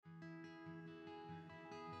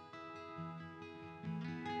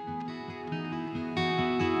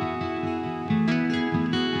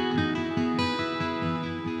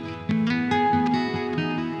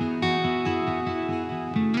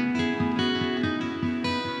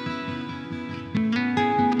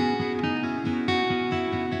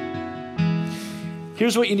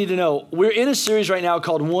Here's what you need to know. We're in a series right now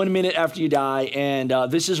called 1 Minute After You Die, and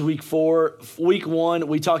this is week 4. Week 1,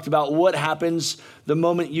 we talked about what happens the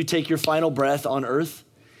moment you take your final breath on earth,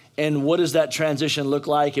 and what does that transition look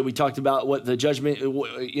like, and we talked about what the judgment,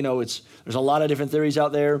 there's a lot of different theories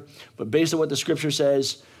out there, but based on what the scripture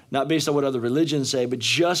says, not based on what other religions say, but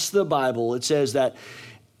just the Bible, it says that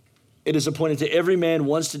it is appointed to every man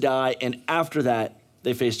once to die, and after that,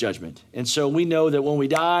 they face judgment. And so we know that when we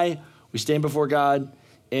die, we stand before God,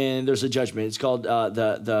 and there's a judgment. It's called I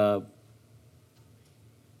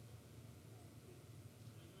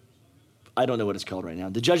don't know what it's called right now.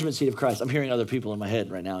 The judgment seat of Christ. I'm hearing other people in my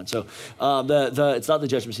head right now. And so it's not the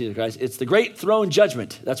judgment seat of Christ. It's the great throne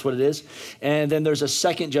judgment. That's what it is. And then there's a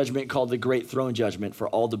second judgment called the great throne judgment for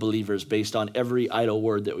all the believers based on every idle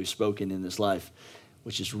word that we've spoken in this life,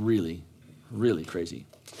 which is really, really crazy.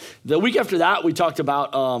 The week after that, we talked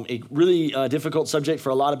about a really difficult subject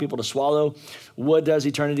for a lot of people to swallow. What does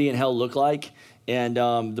eternity in hell look like? And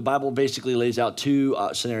the Bible basically lays out 2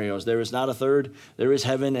 scenarios. There is not a third. There is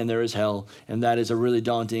heaven and there is hell. And that is a really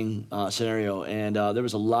daunting scenario. And there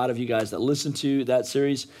was a lot of you guys that listened to that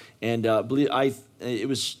series. And it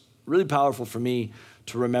was really powerful for me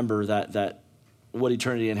to remember that what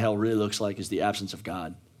eternity in hell really looks like is the absence of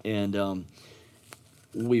God. And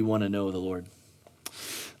we want to know the Lord.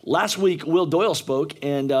 Last week, Will Doyle spoke,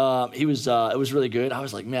 and it was really good. I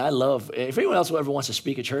was like, man, if anyone else ever wants to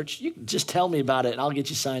speak at church, you can just tell me about it, and I'll get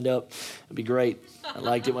you signed up. It'd be great. I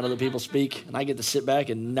liked it when other people speak, and I get to sit back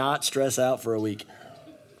and not stress out for a week.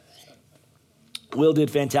 Will did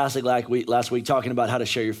fantastic last week talking about how to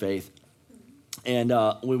share your faith, and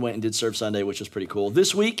we went and did Serve Sunday, which was pretty cool.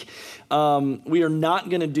 This week, we are not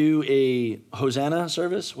going to do a Hosanna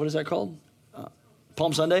service. What is that called?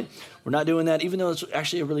 Palm Sunday. We're not doing that, even though it's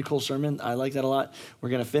actually a really cool sermon. I like that a lot. We're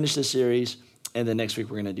going to finish this series, and then next week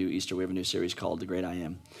we're going to do Easter. We have a new series called The Great I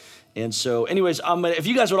Am. And so anyways, if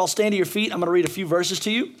you guys would all stand to your feet, I'm going to read a few verses to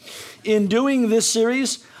you. In doing this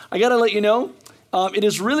series, I got to let you know, it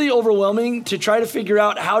is really overwhelming to try to figure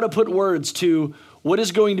out how to put words to what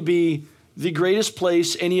is going to be the greatest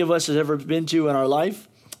place any of us has ever been to in our life.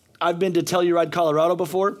 I've been to Telluride, Colorado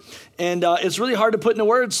before, and it's really hard to put into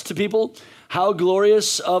words to people how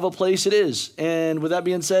glorious of a place it is. And with that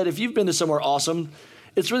being said, if you've been to somewhere awesome,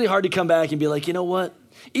 it's really hard to come back and be like, you know what?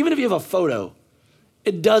 Even if you have a photo,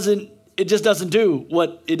 it just doesn't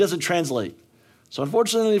translate. So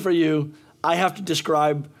unfortunately for you, I have to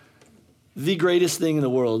describe the greatest thing in the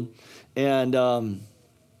world, and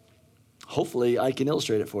hopefully I can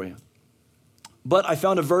illustrate it for you. But I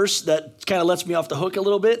found a verse that kind of lets me off the hook a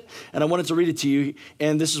little bit, and I wanted to read it to you.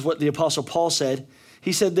 And this is what the Apostle Paul said.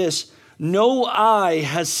 He said this: "No eye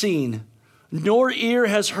has seen, nor ear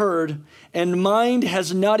has heard, and mind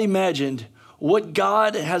has not imagined what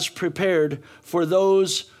God has prepared for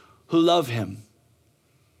those who love him."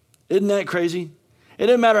 Isn't that crazy? It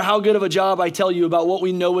doesn't matter how good of a job I tell you about what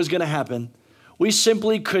we know is going to happen. We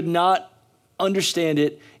simply could not understand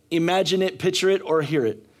it, imagine it, picture it, or hear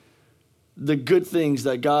it. The good things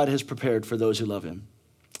that God has prepared for those who love him.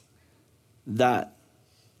 That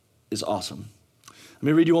is awesome. Let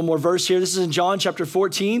me read you one more verse here. This is in John chapter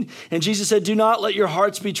 14. And Jesus said, "Do not let your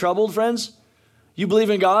hearts be troubled, friends. You believe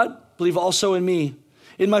in God, believe also in me.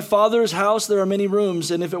 In my Father's house there are many rooms,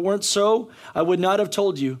 and if it weren't so, I would not have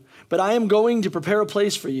told you. But I am going to prepare a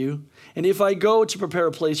place for you. And if I go to prepare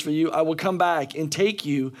a place for you, I will come back and take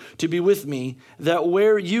you to be with me, that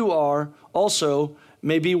where you are also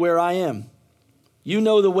may be where I am. You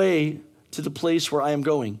know the way to the place where I am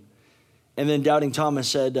going." And then doubting Thomas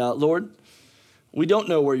said, "Lord, we don't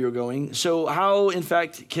know where you're going, so how, in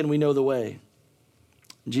fact, can we know the way?"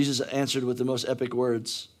 Jesus answered with the most epic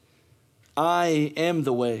words, "I am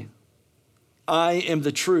the way, I am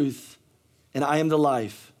the truth, and I am the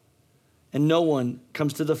life, and no one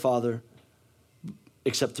comes to the Father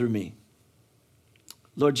except through me."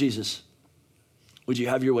 Lord Jesus, would you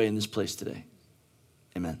have your way in this place today?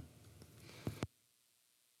 Amen.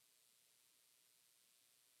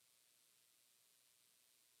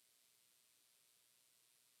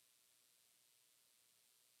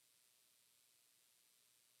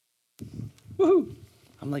 Woohoo.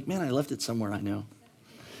 I'm like, man, I left it somewhere I know.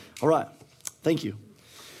 All right. Thank you.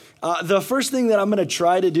 The first thing that I'm going to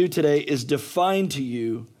try to do today is define to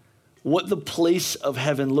you what the place of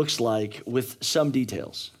heaven looks like with some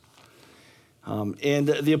details. And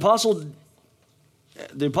the Apostle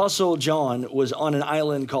John was on an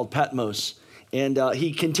island called Patmos, and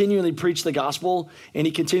he continually preached the gospel, and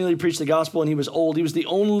he was old. He was the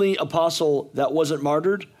only apostle that wasn't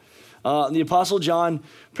martyred. The Apostle John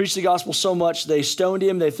preached the gospel so much, they stoned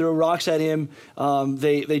him, they threw rocks at him,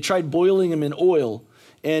 they tried boiling him in oil.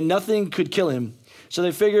 and nothing could kill him. So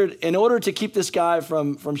they figured in order to keep this guy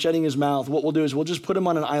from shutting his mouth, what we'll do is we'll just put him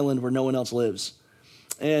on an island where no one else lives.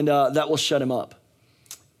 And that will shut him up.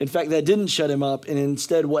 In fact, that didn't shut him up. And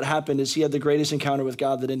instead what happened is he had the greatest encounter with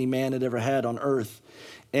God that any man had ever had on earth.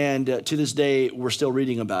 And to this day, we're still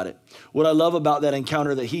reading about it. What I love about that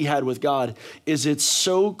encounter that he had with God is it's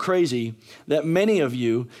so crazy that many of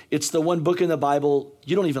you, it's the one book in the Bible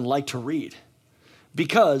you don't even like to read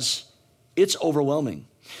because it's overwhelming.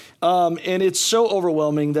 And it's so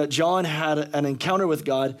overwhelming that John had an encounter with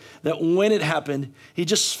God that when it happened, he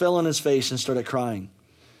just fell on his face and started crying.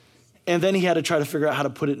 And then he had to try to figure out how to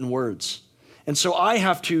put it in words. And so I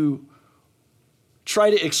have to try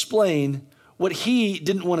to explain what he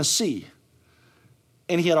didn't want to see.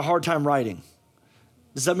 And he had a hard time writing.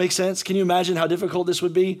 Does that make sense? Can you imagine how difficult this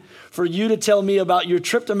would be for you to tell me about your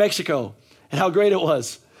trip to Mexico and how great it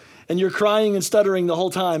was? And you're crying and stuttering the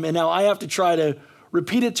whole time. And now I have to try to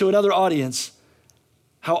repeat it to another audience,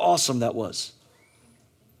 how awesome that was.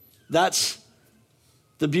 That's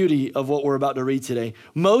the beauty of what we're about to read today.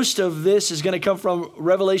 Most of this is going to come from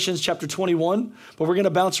Revelation chapter 21, but we're going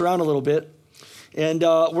to bounce around a little bit. And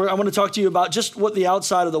I want to talk to you about just what the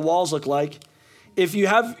outside of the walls look like. If you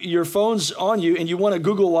have your phones on you and you want to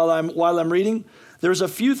Google while I'm reading, there's a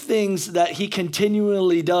few things that he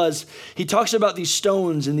continually does. He talks about these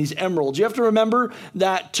stones and these emeralds. You have to remember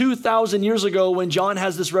that 2,000 years ago when John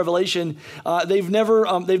has this revelation, they've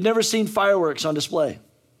never seen fireworks on display.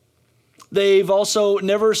 They've also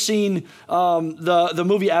never seen the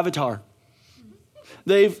movie Avatar.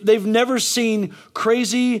 They've never seen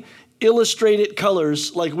crazy illustrated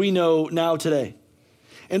colors like we know now today.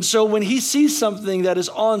 And so when he sees something that is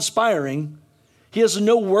awe-inspiring, he has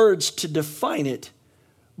no words to define it,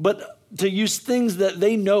 but to use things that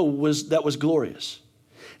they know was glorious.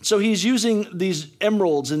 So he's using these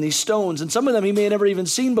emeralds and these stones, and some of them he may have never even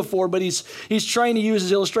seen before, but he's trying to use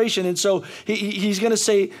his illustration. And so he's going to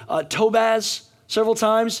say topaz several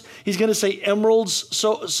times. He's going to say emeralds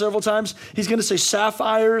several times. He's going to say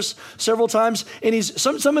sapphires several times. And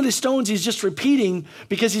some of the stones he's just repeating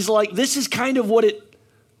because he's like, this is kind of what it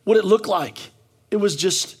looked like. It was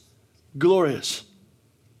just glorious.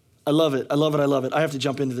 I love it. I love it. I love it. I have to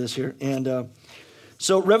jump into this here. And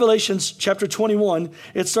so Revelations chapter 21,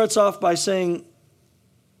 it starts off by saying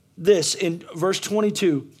this in verse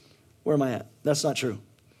 22. Where am I at? That's not true.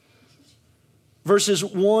 Verses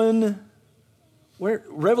 1,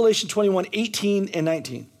 Revelation 21, 18 and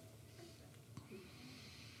 19.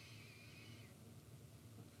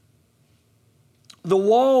 The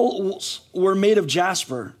walls were made of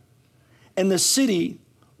jasper, and the city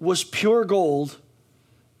was pure gold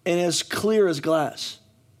and as clear as glass.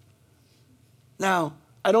 Now,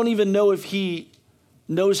 I don't even know if he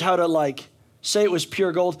knows how to say it was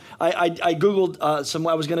pure gold. I Googled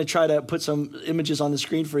I was going to try to put some images on the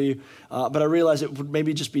screen for you, but I realized it would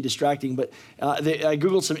maybe just be distracting. But I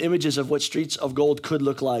Googled some images of what streets of gold could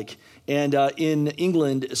look like. And in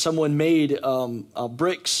England, someone made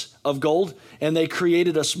bricks of gold, and they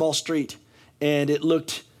created a small street, and it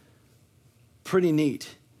looked pretty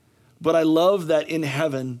neat. But I love that in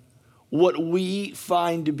heaven, what we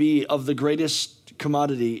find to be of the greatest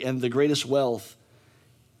commodity and the greatest wealth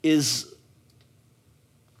is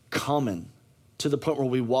common to the point where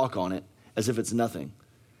we walk on it as if it's nothing.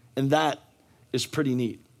 And that is pretty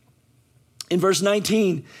neat. In verse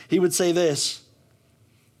 19, he would say this: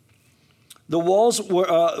 The walls were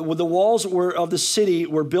of the city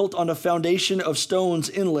were built on a foundation of stones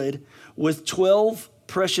inlaid with 12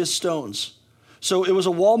 precious stones. So it was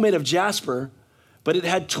a wall made of jasper, but it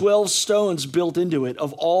had 12 stones built into it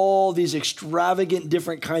of all these extravagant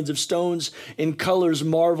different kinds of stones and colors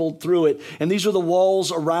marveled through it. And these are the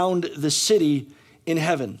walls around the city in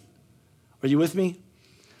heaven. Are you with me?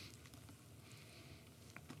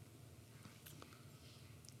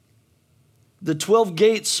 The 12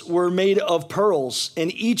 gates were made of pearls,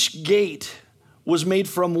 and each gate was made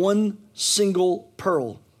from one single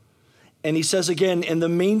pearl. And he says again, and the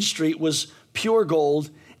main street was pure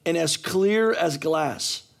gold and as clear as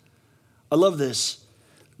glass. I love this.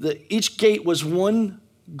 Each gate was one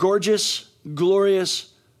gorgeous,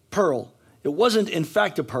 glorious pearl. It wasn't, in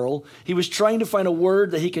fact, a pearl. He was trying to find a word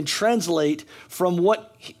that he can translate from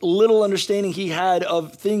what little understanding he had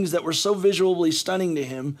of things that were so visually stunning to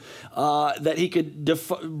him that he could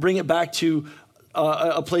bring it back to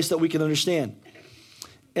a place that we can understand.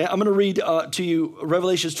 I'm going to read to you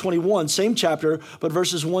Revelations 21, same chapter, but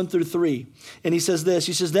verses 1 through 3. And he says this.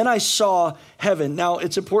 He says, then I saw heaven. Now,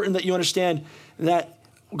 it's important that you understand that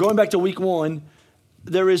going back to week 1,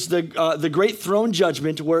 there is the great throne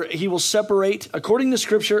judgment where he will separate, according to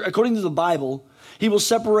Scripture, according to the Bible, He will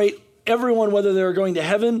separate everyone, whether they're going to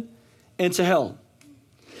heaven and to hell.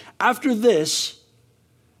 After this,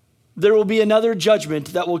 there will be another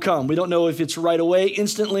judgment that will come. We don't know if it's right away,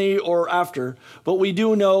 instantly, or after, but we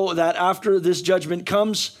do know that after this judgment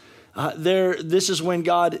comes, this is when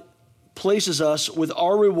God places us with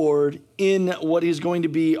our reward in what is going to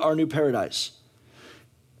be our new paradise.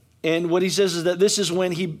 And what he says is that this is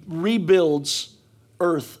when he rebuilds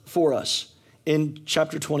earth for us in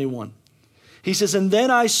chapter 21. He says, and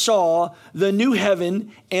then I saw the new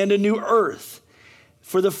heaven and a new earth.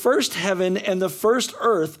 For the first heaven and the first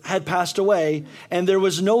earth had passed away, and there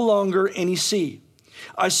was no longer any sea.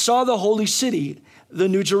 I saw the holy city, the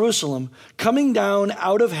New Jerusalem, coming down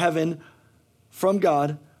out of heaven from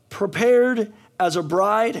God, prepared as a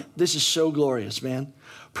bride. This is so glorious, man.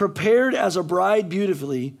 Prepared as a bride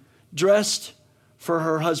beautifully dressed for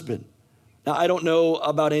her husband. Now, I don't know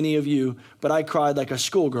about any of you, but I cried like a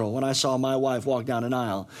schoolgirl when I saw my wife walk down an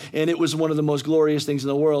aisle. And it was one of the most glorious things in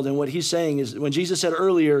the world. And what he's saying is, when Jesus said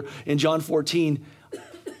earlier in John 14,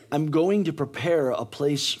 I'm going to prepare a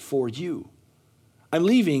place for you. I'm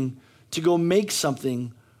leaving to go make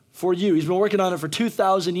something for you. He's been working on it for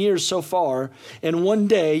 2,000 years so far. And one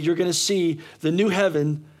day you're going to see the new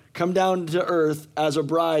heaven come down to earth as a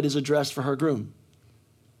bride is addressed for her groom.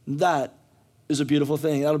 That is a beautiful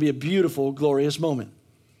thing. That'll be a beautiful, glorious moment.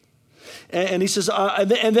 And he says, and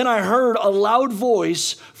then I heard a loud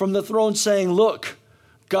voice from the throne saying, look,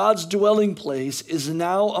 God's dwelling place is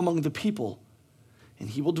now among the people, and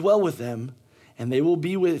he will dwell with them, and they will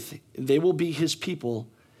be his people,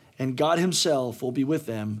 and God himself will be with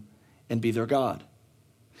them and be their God.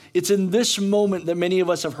 It's in this moment that many of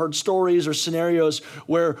us have heard stories or scenarios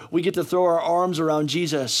where we get to throw our arms around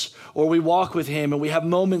Jesus, or we walk with him and we have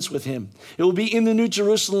moments with him. It will be in the New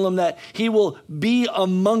Jerusalem that he will be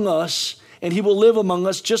among us and he will live among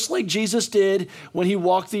us just like Jesus did when he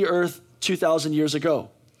walked the earth 2,000 years ago.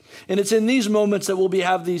 And it's in these moments that we'll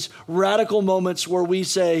have these radical moments where we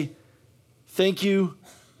say, thank you,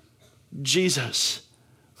 Jesus.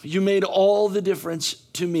 You made all the difference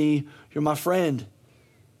to me. You're my friend.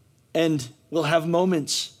 And we'll have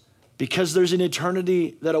moments, because there's an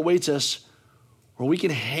eternity that awaits us, where we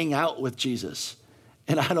can hang out with Jesus.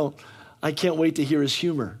 And I can't wait to hear his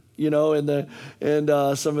humor, and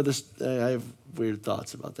some of this, I have weird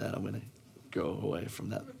thoughts about that. I'm going to go away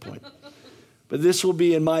from that point. But this will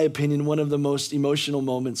be, in my opinion, one of the most emotional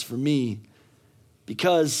moments for me,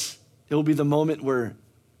 because it will be the moment where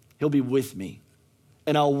he'll be with me,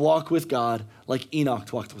 and I'll walk with God like Enoch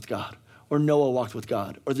walked with God, or Noah walked with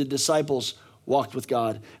God, or the disciples walked with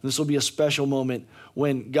God. And this will be a special moment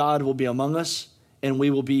when God will be among us and we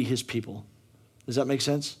will be his people. Does that make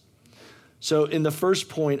sense? So in the first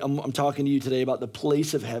point, I'm talking to you today about the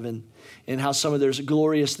place of heaven and how some of there's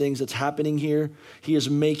glorious things that's happening here. He is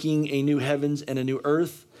making a new heavens and a new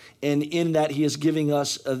earth. And in that, he is giving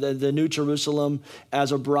us the New Jerusalem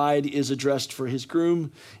as a bride is addressed for his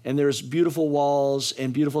groom. And there's beautiful walls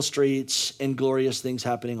and beautiful streets and glorious things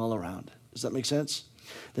happening all around. Does that make sense?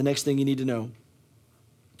 The next thing you need to know.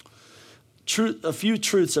 A few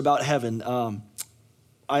truths about heaven.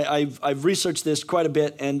 I've researched this quite a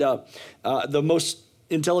bit, and the most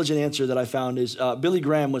intelligent answer that I found is Billy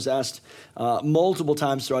Graham was asked multiple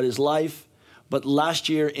times throughout his life, but last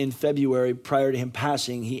year in February, prior to him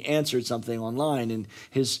passing, he answered something online, and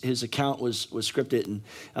his account was scripted,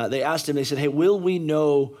 and they asked him, they said, hey, will we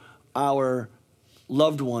know our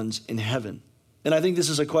loved ones in heaven? And I think this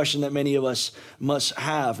is a question that many of us must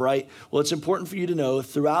have, right? Well, it's important for you to know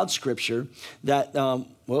throughout Scripture that,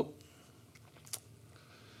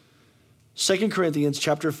 2 Corinthians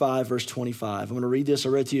chapter 5, verse 25. I'm going to read this. I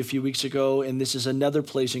read to you a few weeks ago, and this is another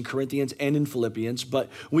place in Corinthians and in Philippians. But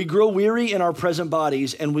we grow weary in our present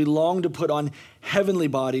bodies, and we long to put on heavenly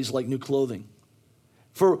bodies like new clothing.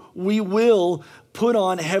 For we will put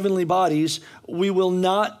on heavenly bodies. We will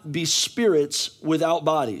not be spirits without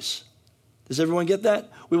bodies. Does everyone get that?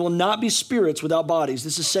 We will not be spirits without bodies.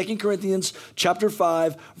 This is 2 Corinthians chapter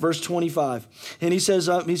 5, verse 25. And he says,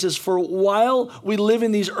 for while we live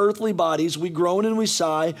in these earthly bodies, we groan and we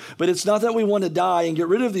sigh, but it's not that we want to die and get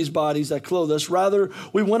rid of these bodies that clothe us. Rather,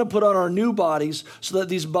 we want to put on our new bodies so that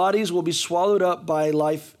these bodies will be swallowed up by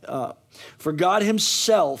life. For God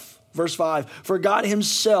himself, verse 5, for God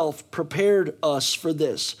himself prepared us for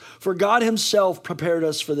this. For God himself prepared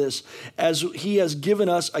us for this, as he has given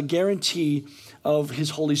us a guarantee of his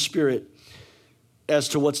Holy Spirit as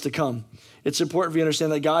to what's to come. It's important for you to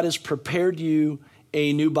understand that God has prepared you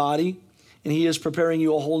a new body, and he is preparing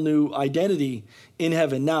you a whole new identity in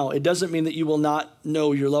heaven. Now, it doesn't mean that you will not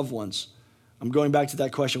know your loved ones. I'm going back to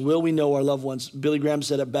that question. Will we know our loved ones? Billy Graham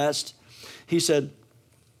said it best. He said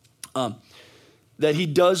that he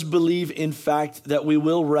does believe, in fact, that we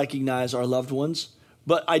will recognize our loved ones,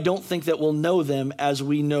 but I don't think that we'll know them as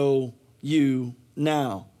we know you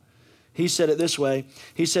now. He said it this way.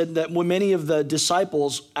 He said that when many of the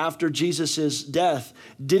disciples after Jesus' death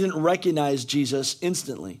didn't recognize Jesus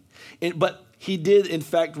instantly, but he did, in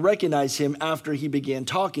fact, recognize him after he began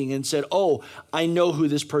talking and said, oh, I know who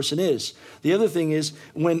this person is. The other thing is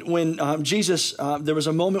when Jesus, there was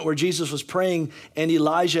a moment where Jesus was praying and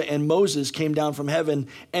Elijah and Moses came down from heaven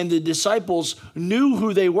and the disciples knew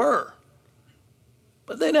who they were,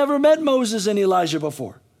 but they never met Moses and Elijah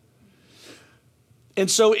before. And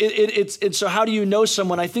so so how do you know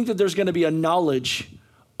someone? I think that there's going to be a knowledge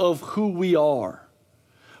of who we are.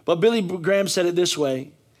 But Billy Graham said it this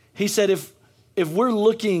way. He said, if we're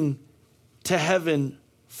looking to heaven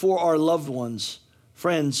for our loved ones,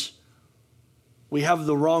 friends, we have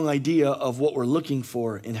the wrong idea of what we're looking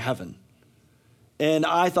for in heaven. And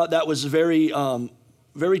I thought that was very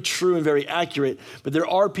true and very accurate. But there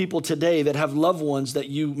are people today that have loved ones that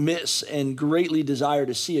you miss and greatly desire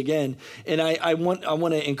to see again. And I want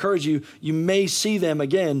to encourage you, you may see them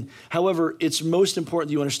again. However, it's most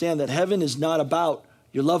important you understand that heaven is not about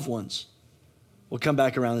your loved ones. We'll come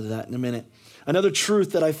back around to that in a minute. Another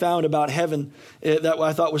truth that I found about heaven that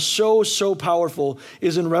I thought was so powerful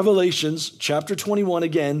is in Revelations chapter 21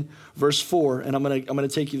 again, verse 4. And I'm gonna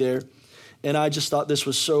take you there. And I just thought this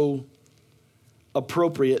was so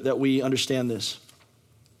appropriate that we understand this.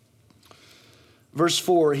 Verse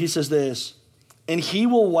 4, he says this, and he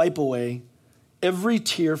will wipe away every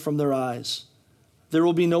tear from their eyes. There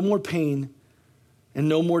will be no more pain and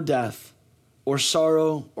no more death or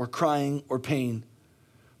sorrow or crying or pain.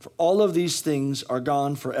 For all of these things are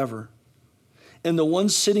gone forever. And the one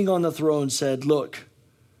sitting on the throne said, look,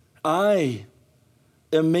 I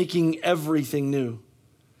am making everything new.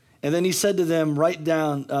 And then he said to them, write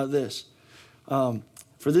down this.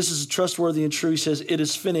 For this is trustworthy and true. He says, it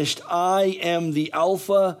is finished. I am the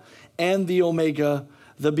Alpha and the Omega,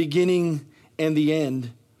 the beginning and the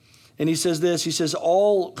end. And he says this, he says,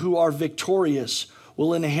 all who are victorious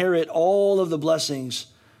will inherit all of the blessings,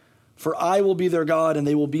 for I will be their God and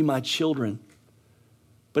they will be my children.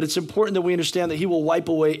 But it's important that we understand that he will wipe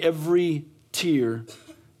away every tear,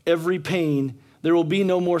 every pain. There will be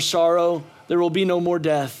no more sorrow. There will be no more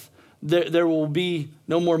death. There will be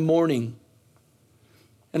no more mourning.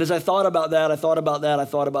 And as I thought about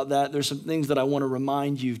that, there's some things that I want to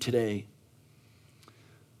remind you today.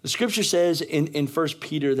 The scripture says in 1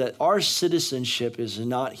 Peter that our citizenship is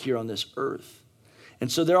not here on this earth.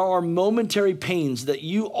 And so there are momentary pains that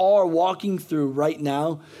you are walking through right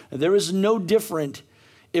now. There is no different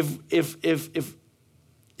if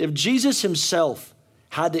Jesus himself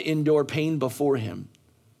had to endure pain before him,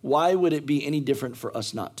 why would it be any different for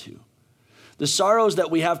us not to? The sorrows that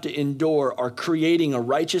we have to endure are creating a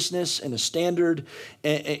righteousness and a standard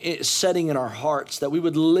setting in our hearts that we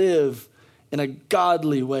would live in a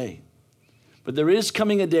godly way. But there is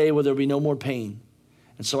coming a day where there will be no more pain.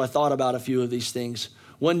 And so I thought about a few of these things.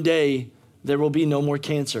 One day, there will be no more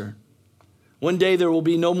cancer. One day, there will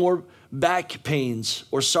be no more back pains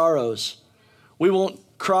or sorrows. We won't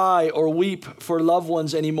cry or weep for loved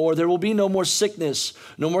ones anymore. There will be no more sickness,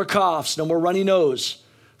 no more coughs, no more runny nose.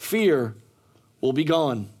 Fear will be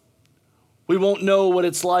gone. We won't know what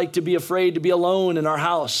it's like to be afraid to be alone in our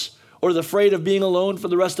house or the afraid of being alone for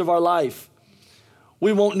the rest of our life.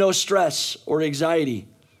 We won't know stress or anxiety.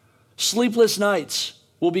 Sleepless nights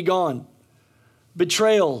will be gone.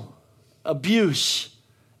 Betrayal, abuse,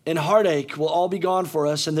 and heartache will all be gone for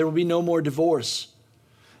us, and there will be no more divorce.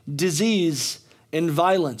 Disease and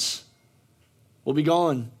violence will be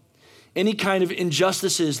gone. Any kind of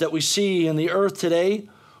injustices that we see in the earth today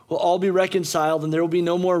will all be reconciled, and there will be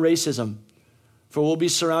no more racism, for we'll be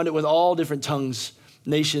surrounded with all different tongues,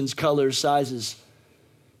 nations, colors, sizes.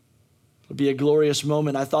 It'll be a glorious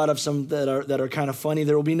moment. I thought of some that are kind of funny.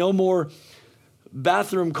 There will be no more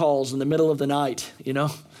bathroom calls in the middle of the night, you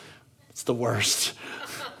know? It's the worst.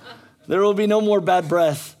 There will be no more bad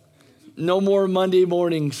breath, no more Monday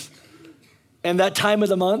mornings. And that time of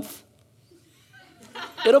the month,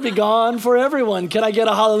 it'll be gone for everyone. Can I get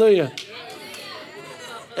a hallelujah?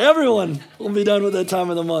 Everyone will be done with that time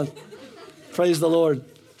of the month. Praise the Lord.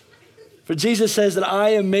 For Jesus says that I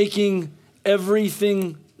am making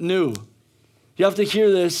everything new. You have to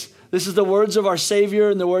hear this. This is the words of our Savior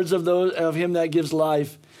and the words of him that gives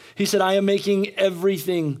life. He said, I am making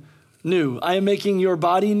everything new. I am making your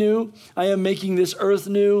body new. I am making this earth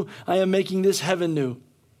new. I am making this heaven new.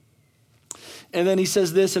 And then he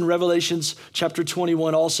says this in Revelations chapter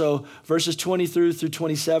 21 also, verses 20 through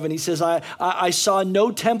 27. He says, I saw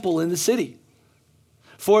no temple in the city,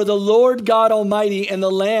 for the Lord God Almighty and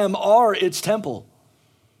the Lamb are its temple.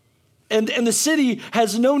 And the city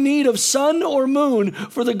has no need of sun or moon,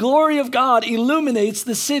 for the glory of God illuminates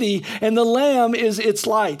the city, and the Lamb is its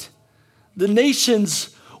light. The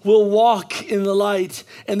nations will walk in the light,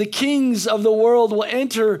 and the kings of the world will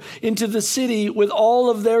enter into the city with all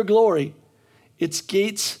of their glory. Its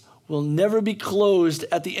gates will never be closed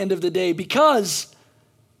at the end of the day because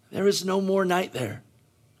there is no more night there.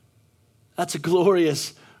 That's a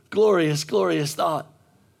glorious, glorious, glorious thought.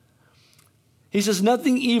 He says,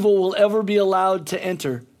 nothing evil will ever be allowed to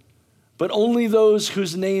enter, but only those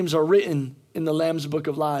whose names are written in the Lamb's book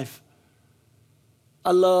of life.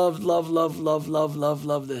 I love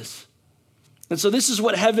this. And so this is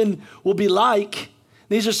what heaven will be like.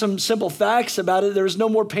 These are some simple facts about it. There is no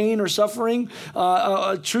more pain or suffering.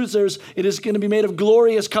 Truth, it is going to be made of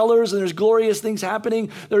glorious colors, and there's glorious things happening.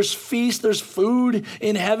 There's feast, there's food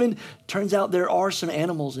in heaven. Turns out there are some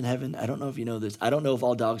animals in heaven. I don't know if you know this. I don't know if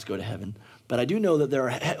all dogs go to heaven, but I do know that there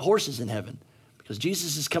are horses in heaven because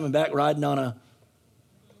Jesus is coming back riding on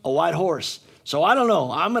a white horse. So I don't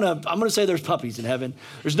know. I'm gonna say there's puppies in heaven.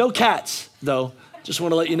 There's no cats though. Just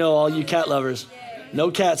want to let you know, all you cat lovers,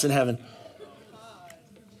 no cats in heaven.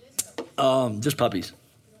 Just puppies.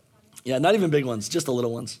 Yeah, not even big ones, just the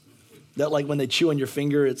little ones. That like when they chew on your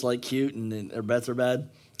finger, it's like cute and their breaths are bad.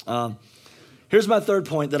 Here's my third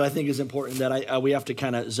point that I think is important that we have to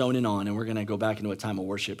kind of zone in on, and we're going to go back into a time of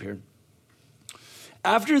worship here.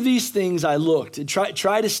 After these things I looked, and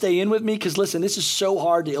try to stay in with me, because listen, this is so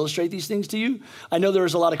hard to illustrate these things to you. I know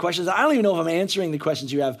there's a lot of questions. I don't even know if I'm answering the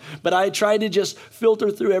questions you have, but I tried to just filter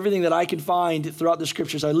through everything that I could find throughout the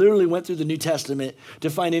scriptures. I literally went through the New Testament to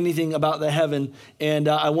find anything about the heaven, and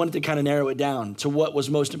I wanted to kind of narrow it down to what was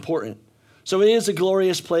most important. So it is a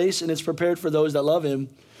glorious place, and it's prepared for those that love him,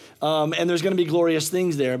 and there's going to be glorious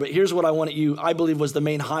things there. But here's what I believe was the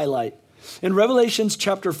main highlight. In Revelations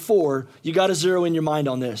chapter 4, you got to zero in your mind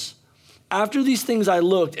on this. After these things I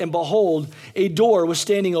looked, and behold, a door was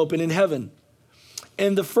standing open in heaven.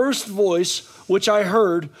 And the first voice which I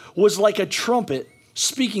heard was like a trumpet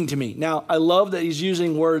speaking to me. Now, I love that he's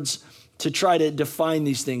using words to try to define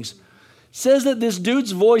these things. It says that this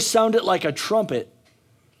dude's voice sounded like a trumpet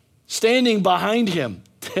standing behind him.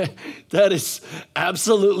 That is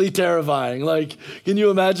absolutely terrifying. Like, can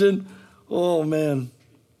you imagine? Oh, man.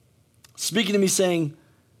 Speaking to me saying,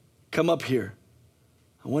 come up here.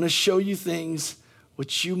 I want to show you things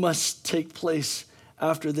which you must take place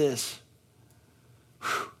after this.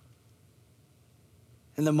 Whew.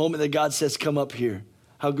 And the moment that God says, come up here,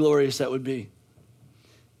 how glorious that would be.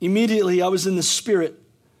 Immediately I was in the Spirit,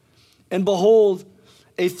 and behold,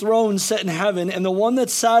 a throne set in heaven, and the one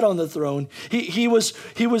that sat on the throne, he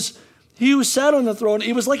who sat on the throne,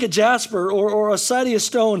 he was like a jasper or a sardius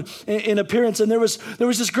stone in appearance. And there was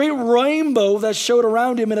this great rainbow that showed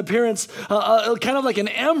around him in appearance, kind of like an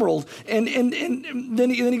emerald. And then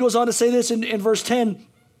he goes on to say this in verse 10.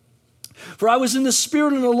 For I was in the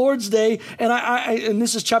Spirit on the Lord's day, and and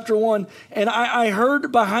this is chapter 1, and I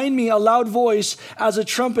heard behind me a loud voice as a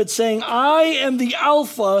trumpet saying, I am the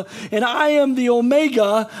Alpha, and I am the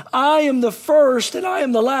Omega, I am the first, and I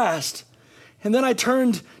am the last. And then I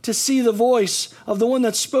turned to see the voice of the one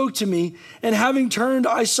that spoke to me. And having turned,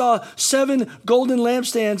 I saw 7 golden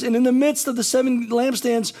lampstands. And in the midst of the 7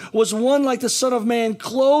 lampstands was one like the Son of Man,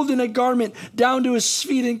 clothed in a garment down to his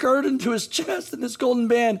feet and girded to his chest in this golden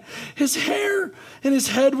band. His hair and his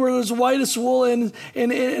head were as white as wool and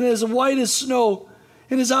as white as snow.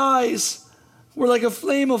 And his eyes were like a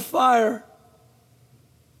flame of fire.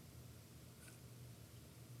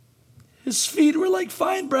 His feet were like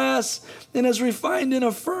fine brass and as refined in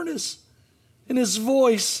a furnace. And his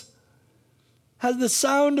voice had the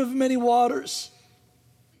sound of many waters.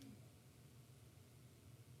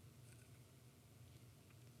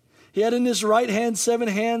 He had in his right hand 7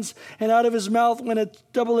 hands, and out of his mouth went a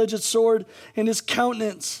double-edged sword, and his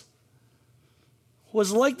countenance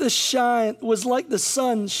was like the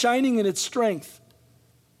sun shining in its strength.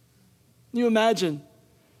 Can you imagine?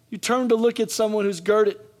 You turn to look at someone who's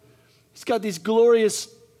girded. He's got these glorious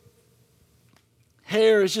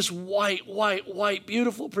hair. It's just white,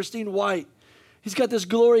 beautiful, pristine white. He's got this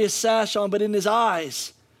glorious sash on, but in his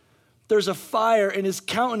eyes, there's a fire. In his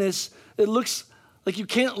countenance, it looks like you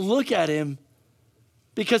can't look at him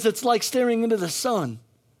because it's like staring into the sun.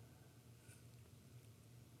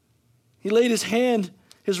 He laid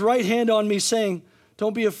his right hand on me, saying,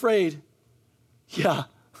 don't be afraid. Yeah,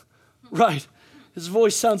 right. His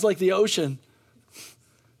voice sounds like the ocean.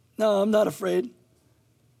 No, I'm not afraid.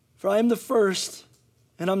 For I am the first,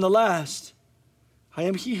 and I'm the last. I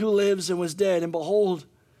am he who lives and was dead, and behold,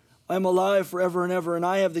 I am alive forever and ever, and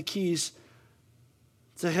I have the keys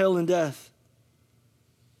to hell and death.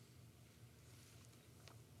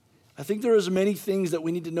 I think there is many things that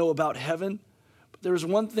we need to know about heaven, but there is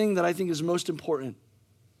one thing that I think is most important.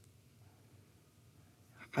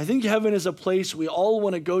 I think heaven is a place we all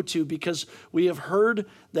want to go to because we have heard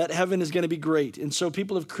that heaven is going to be great. And so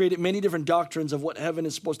people have created many different doctrines of what heaven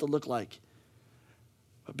is supposed to look like.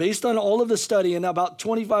 But based on all of the study and about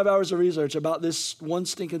 25 hours of research about this one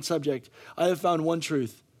stinking subject, I have found one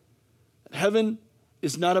truth. Heaven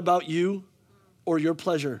is not about you or your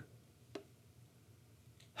pleasure.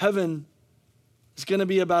 Heaven is going to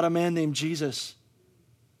be about a man named Jesus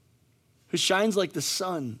who shines like the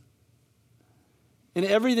sun. And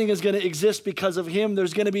everything is going to exist because of him.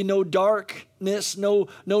 There's going to be no darkness, no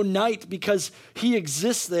night, because he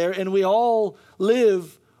exists there and we all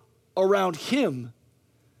live around him.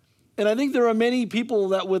 And I think there are many people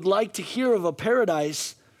that would like to hear of a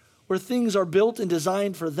paradise where things are built and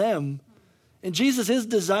designed for them. And Jesus is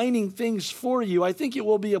designing things for you. I think it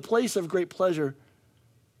will be a place of great pleasure.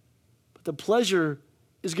 But the pleasure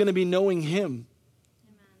is going to be knowing him.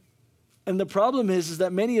 Amen. And the problem is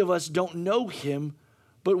that many of us don't know him,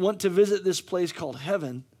 but want to visit this place called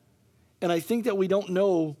heaven. And I think that we don't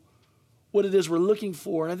know what it is we're looking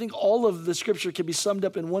for. And I think all of the scripture can be summed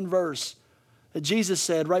up in one verse that Jesus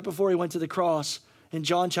said right before he went to the cross in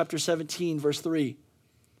John chapter 17, verse 3.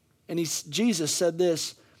 And Jesus said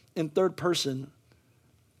this in third person.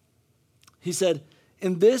 He said,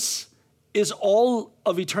 and this is all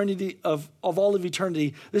of eternity, of all of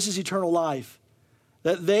eternity, this is eternal life,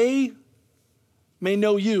 that they may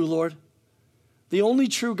know you, Lord, the only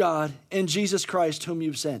true God, and Jesus Christ whom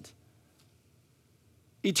you've sent.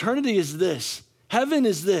 Eternity is this. Heaven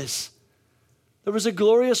is this. There was a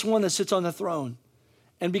glorious one that sits on the throne.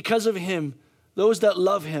 And because of him, those that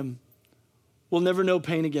love him will never know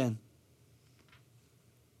pain again.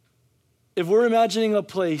 If we're imagining a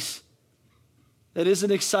place that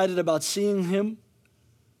isn't excited about seeing him,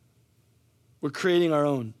 we're creating our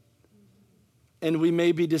own. And we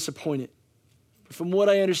may be disappointed. From what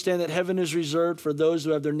I understand, that heaven is reserved for those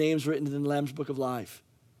who have their names written in the Lamb's Book of Life.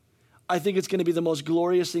 I think it's going to be the most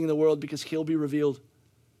glorious thing in the world because he'll be revealed.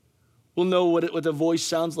 We'll know what the voice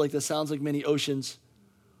sounds like that sounds like many oceans.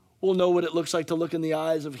 We'll know what it looks like to look in the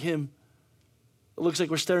eyes of him. It looks like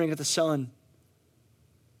we're staring at the sun.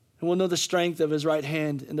 And we'll know the strength of his right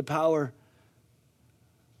hand and the power.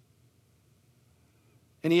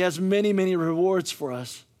 And he has many, many rewards for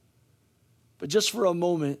us. But just for a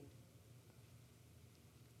moment,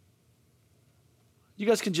 you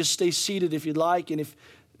guys can just stay seated if you'd like, and if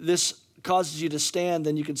this causes you to stand,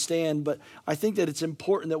 then you can stand. But I think that it's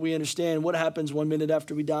important that we understand what happens 1 minute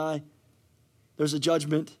after we die. There's a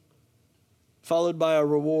judgment, followed by a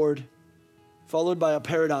reward, followed by a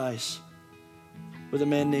paradise with a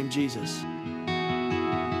man named Jesus.